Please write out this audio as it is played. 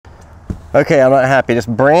Okay, I'm not happy. This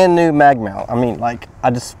brand new mag mount. I mean, like,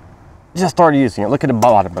 I just started using it. Look at the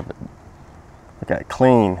bottom of it. Look at it,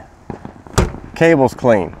 clean. Cable's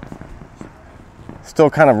clean. Still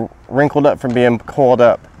kind of wrinkled up from being coiled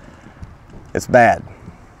up. It's bad.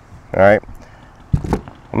 All right.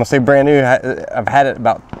 I'm gonna say brand new. I've had it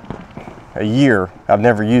about a year. I've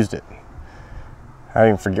never used it. I don't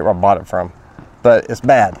even forget where I bought it from. But it's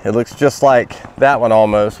bad. It looks just like that one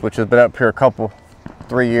almost, which has been up here a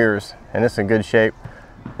 3 years, and it's in good shape.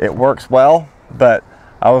 It works well, but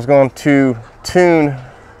I was going to tune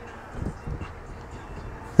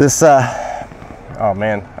this, oh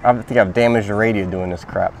man, I think I've damaged the radio doing this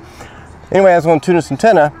crap. Anyway, I was going to tune this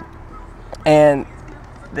antenna, and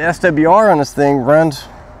the SWR on this thing runs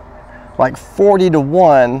like 40 to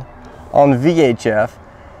 1 on VHF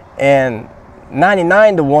and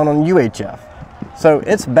 99 to 1 on UHF. So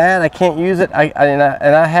it's bad. I can't use it.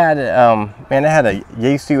 I had man, I had a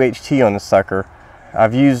Yaesu HT on this sucker. I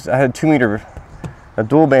had a 2 meter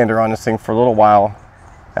dual bander on this thing for a little while.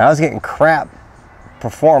 And I was getting crap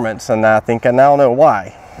performance, and I don't know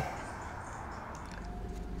why.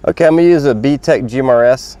 Okay, I'm gonna use a BTEC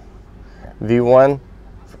GMRS V1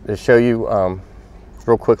 to show you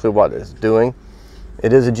real quickly what it's doing.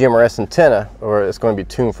 It is a GMRS antenna, or it's going to be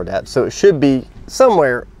tuned for that. So it should be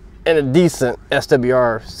somewhere in a decent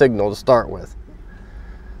SWR signal to start with.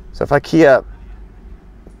 So if I key up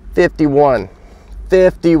 51,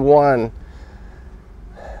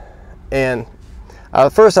 and at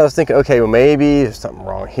first I was thinking, okay, well maybe there's something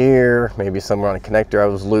wrong here, maybe somewhere on the connector I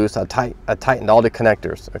was loose. I tightened all the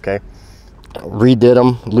connectors, okay? Redid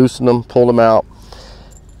them, loosened them, pulled them out.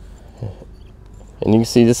 And you can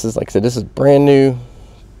see this is, like I said, this is brand new.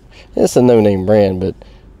 It's a no-name brand, but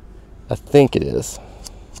I think it is.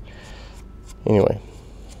 Anyway,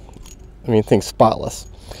 I mean, things spotless.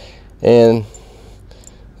 And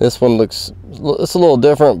this one looks, it's a little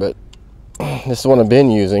different, but this is what I've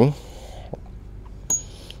been using.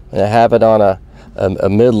 And I have it on a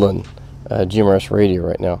Midland GMRS radio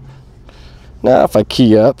right now. Now if I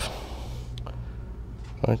key up,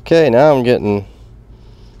 okay, now I'm getting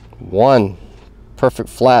one perfect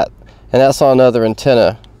flat, and that's on another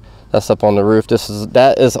antenna that's up on the roof.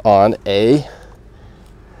 That is on a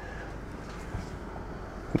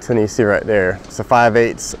antenna you see right there. It's a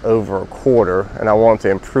 5/8 over a quarter, and I want to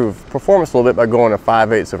improve performance a little bit by going to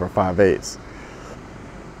 5/8 over 5/8.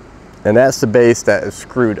 And that's the base that is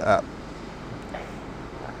screwed up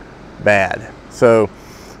bad. So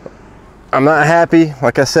I'm not happy,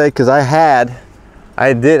 like I said, because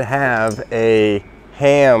I did have a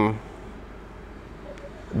ham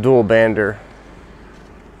dual bander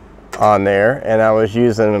on there, and I was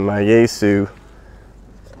using my Yaesu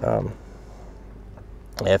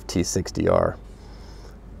FT60R.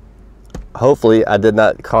 Hopefully I did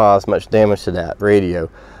not cause much damage to that radio.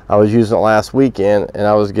 I was using it last weekend, and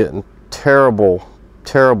I was getting terrible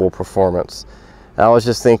performance. And I was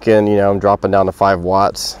just thinking, you know, I'm dropping down to 5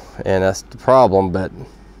 watts, and that's the problem. But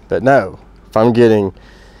no, if I'm getting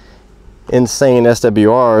insane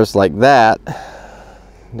SWRs like that,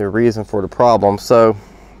 the reason for the problem. So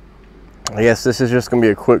I guess this is just going to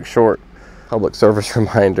be a quick, short public service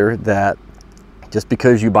reminder that just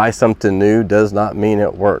because you buy something new does not mean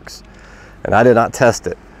it works. And I did not test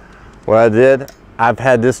it. What I did, I've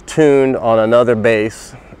had this tuned on another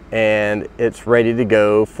base, and it's ready to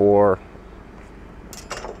go for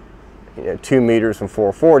 2 meters and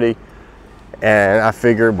 440. And I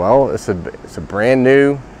figured, well, it's a brand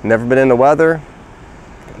new, never been in the weather,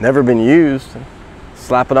 never been used.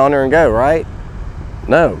 Slap it on there and go, right?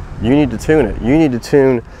 No, you need to tune it. You need to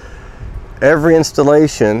tune every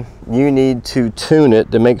installation. You need to tune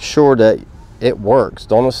it to make sure that it works.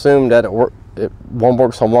 Don't assume that one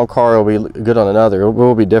works on one car, it'll be good on another. It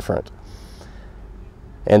will be different.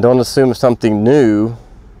 And don't assume something new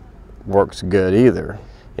works good either.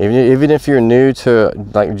 Even if you're new to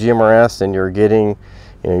like GMRS and you're getting,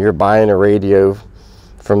 you're buying a radio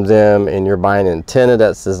from them, and you're buying an antenna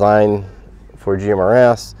that's designed for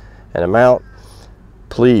GMRS and a mount,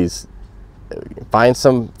 please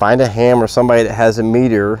find a ham or somebody that has a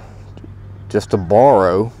meter just to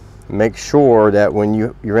borrow. Make sure that when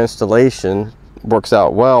your installation works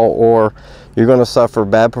out well, or you're going to suffer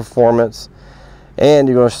bad performance and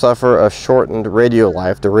you're going to suffer a shortened radio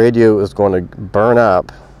life. The radio is going to burn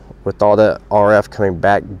up with all that RF coming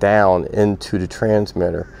back down into the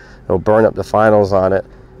transmitter. It'll burn up the finals on it.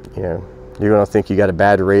 You're going to think you got a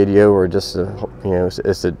bad radio, or just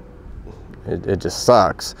it just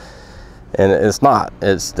sucks, and it's not.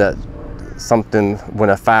 It's that something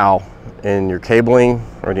went afoul in your cabling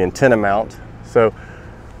or the antenna mount. So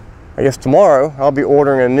I guess tomorrow I'll be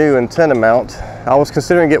ordering a new antenna mount. I was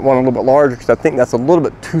considering getting one a little bit larger because I think that's a little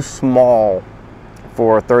bit too small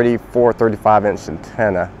for a 34, 35 inch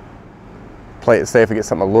antenna. Play it safe and get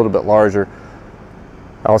something a little bit larger.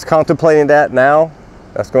 I was contemplating that. Now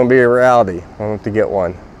that's going to be a reality. I want to get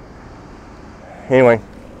one. Anyway,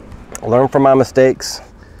 learn from my mistakes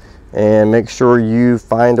and make sure you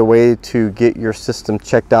find a way to get your system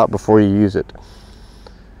checked out before you use it.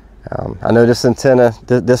 I know this antenna,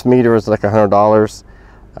 this meter is like $100.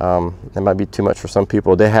 That might be too much for some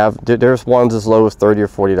people. There's ones as low as $30 or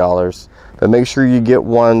 $40, but make sure you get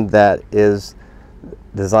one that is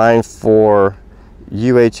designed for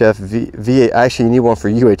UHF, actually you need one for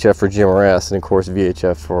UHF for GMRS, and of course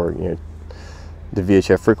VHF for, you know, the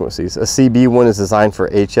VHF frequencies. A CB one is designed for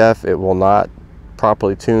HF. It will not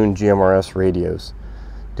properly tune GMRS radios.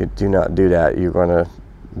 Do not do that. You're going to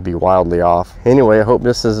be wildly off. Anyway, I hope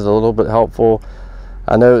this is a little bit helpful.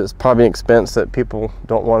 I know it's probably an expense that people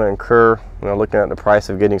don't want to incur when they're looking at the price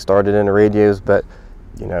of getting started in the radios, but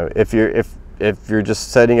you know, if you're just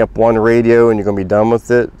setting up one radio and you're going to be done with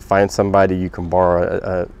it, find somebody you can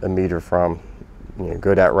borrow a meter from. You know,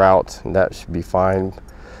 go that route, and that should be fine.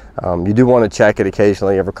 You do want to check it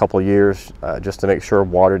occasionally every couple of years, just to make sure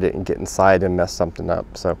water didn't get inside and mess something up.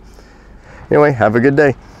 So anyway, have a good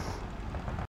day.